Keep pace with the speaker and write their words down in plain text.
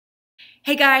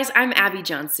Hey guys, I'm Abby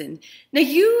Johnson. Now,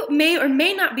 you may or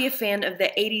may not be a fan of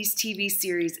the 80s TV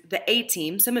series The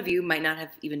A-Team. Some of you might not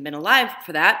have even been alive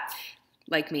for that,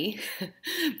 like me.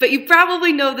 But you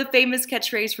probably know the famous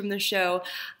catchphrase from the show,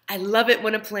 "I love it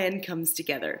when a plan comes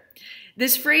together."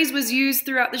 This phrase was used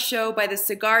throughout the show by the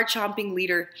cigar-chomping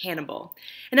leader Hannibal.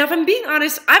 And now, if I'm being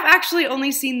honest, I've actually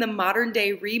only seen the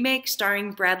modern-day remake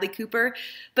starring Bradley Cooper,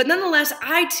 but nonetheless,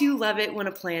 I too love it when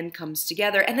a plan comes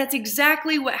together, and that's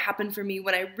exactly what happened for me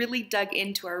when I really dug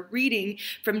into our reading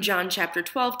from John chapter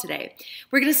 12 today.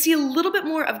 We're going to see a little bit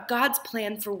more of God's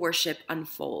plan for worship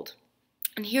unfold.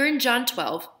 And here in John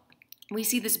 12, we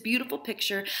see this beautiful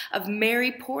picture of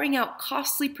Mary pouring out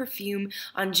costly perfume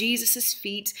on Jesus'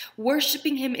 feet,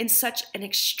 worshiping him in such an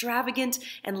extravagant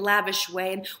and lavish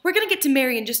way. And we're going to get to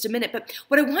Mary in just a minute, but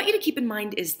what I want you to keep in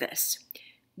mind is this.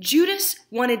 Judas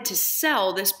wanted to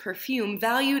sell this perfume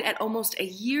valued at almost a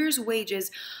year's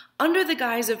wages under the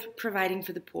guise of providing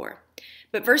for the poor.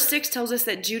 But verse 6 tells us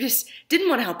that Judas didn't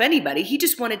want to help anybody. He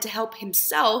just wanted to help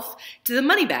himself to the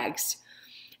money bags.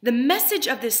 The message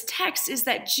of this text is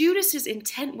that Judas's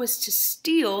intent was to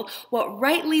steal what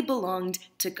rightly belonged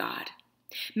to God.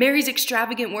 Mary's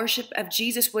extravagant worship of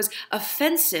Jesus was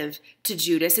offensive to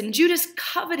Judas, and Judas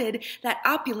coveted that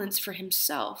opulence for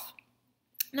himself.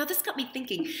 Now, this got me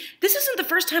thinking, this isn't the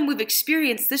first time we've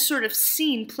experienced this sort of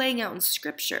scene playing out in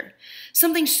Scripture.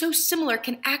 Something so similar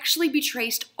can actually be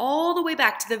traced all the way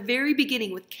back to the very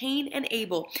beginning with Cain and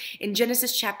Abel in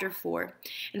Genesis chapter 4.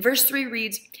 And verse 3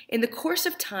 reads, "In the course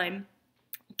of time,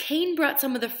 Cain brought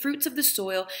some of the fruits of the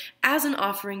soil as an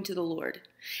offering to the Lord.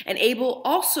 And Abel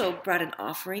also brought an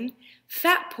offering,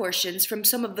 fat portions from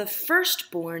some of the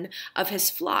firstborn of his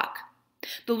flock.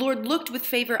 The Lord looked with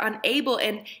favor on Abel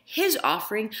and his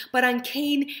offering, but on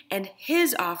Cain and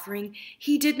his offering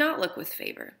he did not look with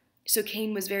favor. So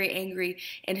Cain was very angry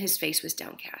and his face was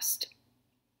downcast."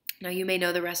 Now you may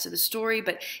know the rest of the story,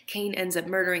 but Cain ends up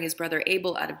murdering his brother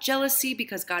Abel out of jealousy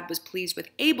because God was pleased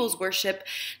with Abel's worship,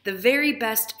 the very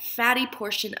best fatty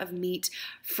portion of meat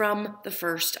from the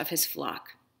first of his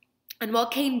flock. And while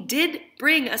Cain did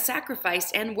bring a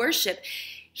sacrifice and worship,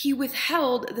 he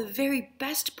withheld the very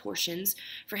best portions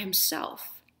for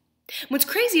himself. What's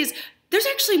crazy is there's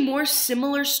actually more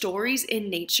similar stories in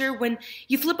nature. When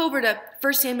you flip over to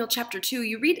 1 Samuel chapter 2,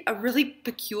 you read a really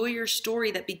peculiar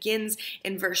story that begins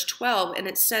in verse 12, and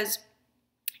it says,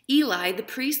 "Eli, the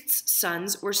priest's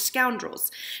sons, were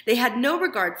scoundrels. They had no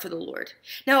regard for the Lord.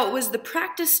 Now it was the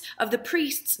practice of the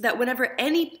priests that whenever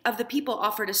any of the people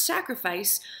offered a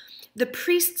sacrifice, the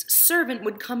priest's servant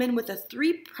would come in with a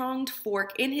three-pronged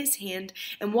fork in his hand,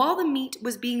 and while the meat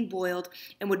was being boiled,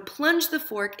 and would plunge the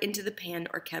fork into the pan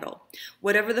or kettle.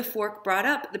 Whatever the fork brought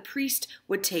up, the priest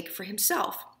would take for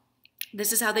himself.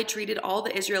 This is how they treated all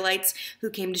the Israelites who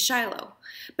came to Shiloh.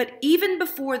 But even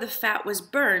before the fat was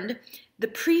burned, the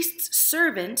priest's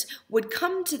servant would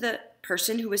come to the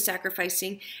person who was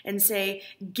sacrificing and say,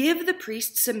 'Give the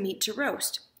priest some meat to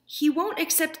roast. He won't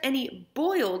accept any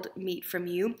boiled meat from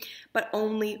you, but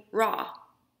only raw.'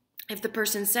 If the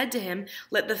person said to him,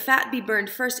 'Let the fat be burned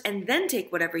first and then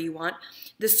take whatever you want,'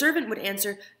 the servant would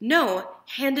answer, 'No,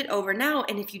 hand it over now,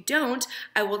 and if you don't,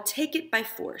 I will take it by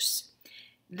force.'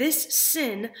 This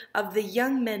sin of the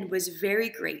young men was very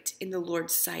great in the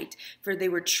Lord's sight, for they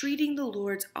were treating the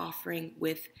Lord's offering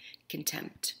with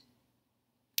contempt."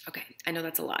 Okay, I know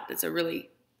that's a lot. That's a really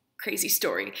crazy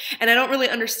story. And I don't really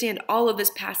understand all of this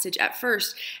passage at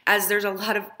first, as there's a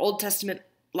lot of Old Testament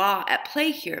law at play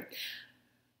here.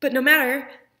 But no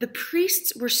matter, the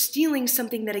priests were stealing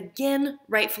something that again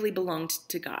rightfully belonged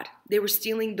to God. They were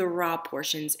stealing the raw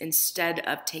portions instead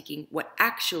of taking what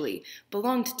actually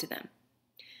belonged to them.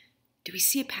 Do we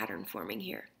see a pattern forming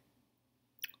here?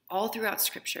 All throughout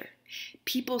Scripture,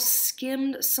 people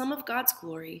skimmed some of God's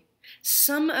glory,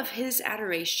 some of his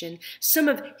adoration, some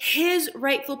of his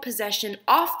rightful possession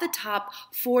off the top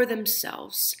for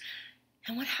themselves.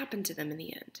 And what happened to them in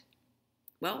the end?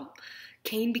 Well,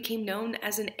 Cain became known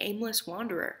as an aimless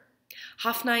wanderer.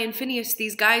 Hophni and Phinehas,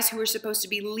 these guys who were supposed to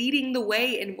be leading the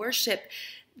way in worship,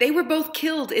 they were both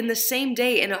killed in the same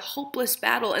day in a hopeless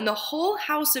battle, and the whole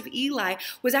house of Eli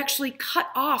was actually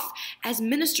cut off as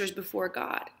ministers before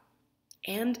God.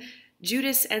 And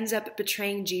Judas ends up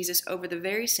betraying Jesus over the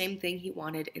very same thing he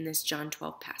wanted in this John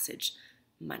 12 passage,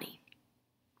 money.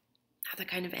 Not the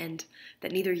kind of end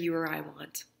that neither you or I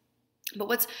want. But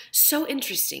what's so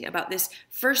interesting about this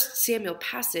 1 Samuel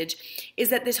passage is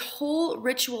that this whole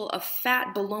ritual of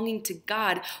fat belonging to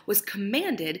God was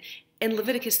commanded in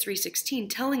Leviticus 3:16,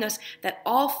 telling us that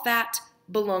all fat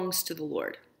belongs to the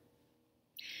Lord.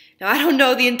 Now, I don't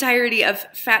know the entirety of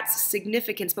fat's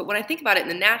significance, but when I think about it in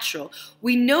the natural,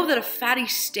 we know that a fatty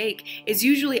steak is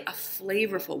usually a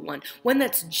flavorful one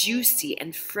that's juicy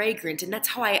and fragrant, and that's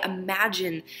how I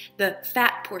imagine the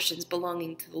fat portions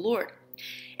belonging to the Lord.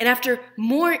 And after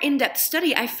more in-depth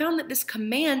study, I found that this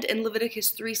command in Leviticus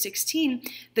 3:16,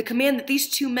 the command that these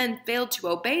two men failed to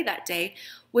obey that day,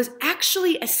 was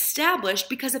actually established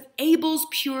because of Abel's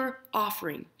pure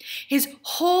offering, his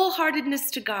wholeheartedness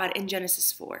to God in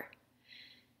Genesis 4.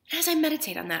 And as I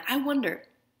meditate on that, I wonder,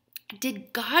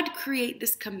 did God create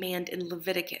this command in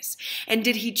Leviticus? And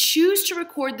did he choose to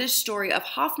record this story of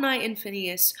Hophni and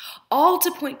Phinehas all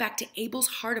to point back to Abel's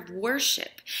heart of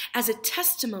worship as a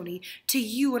testimony to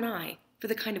you and I for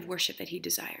the kind of worship that he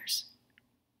desires?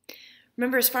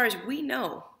 Remember, as far as we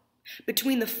know,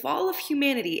 between the fall of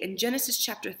humanity in Genesis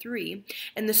chapter 3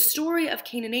 and the story of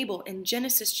Cain and Abel in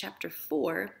Genesis chapter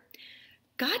 4,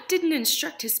 God didn't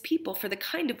instruct his people for the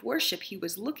kind of worship he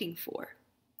was looking for.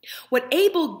 What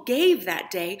Abel gave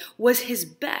that day was his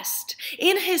best.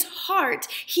 In his heart,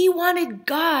 he wanted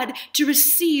God to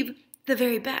receive the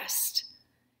very best.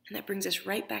 And that brings us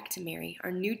right back to Mary,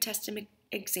 our New Testament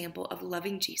example of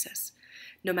loving Jesus,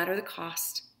 no matter the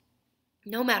cost,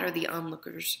 no matter the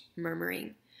onlookers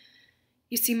murmuring.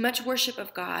 You see, much worship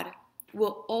of God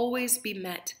will always be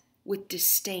met with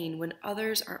disdain when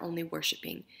others are only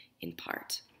worshiping in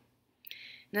part.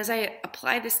 And as I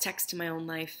apply this text to my own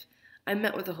life, I'm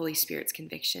met with the Holy Spirit's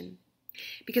conviction.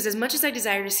 Because as much as I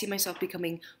desire to see myself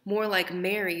becoming more like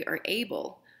Mary or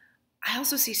Abel, I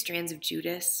also see strands of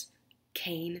Judas,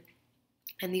 Cain,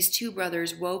 and these two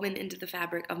brothers woven into the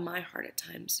fabric of my heart at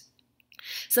times.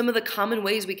 Some of the common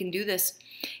ways we can do this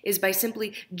is by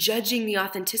simply judging the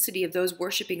authenticity of those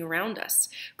worshiping around us,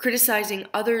 criticizing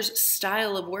others'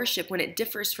 style of worship when it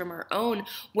differs from our own,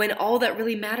 when all that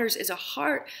really matters is a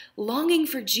heart longing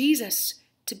for Jesus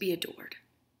to be adored.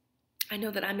 I know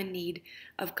that I'm in need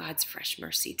of God's fresh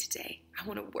mercy today. I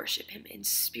want to worship him in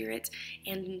spirit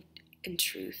and in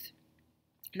truth.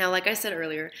 Now, like I said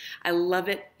earlier, I love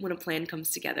it when a plan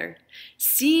comes together.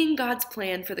 Seeing God's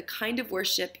plan for the kind of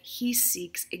worship he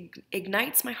seeks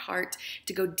ignites my heart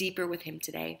to go deeper with him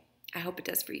today. I hope it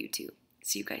does for you too.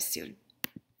 See you guys soon.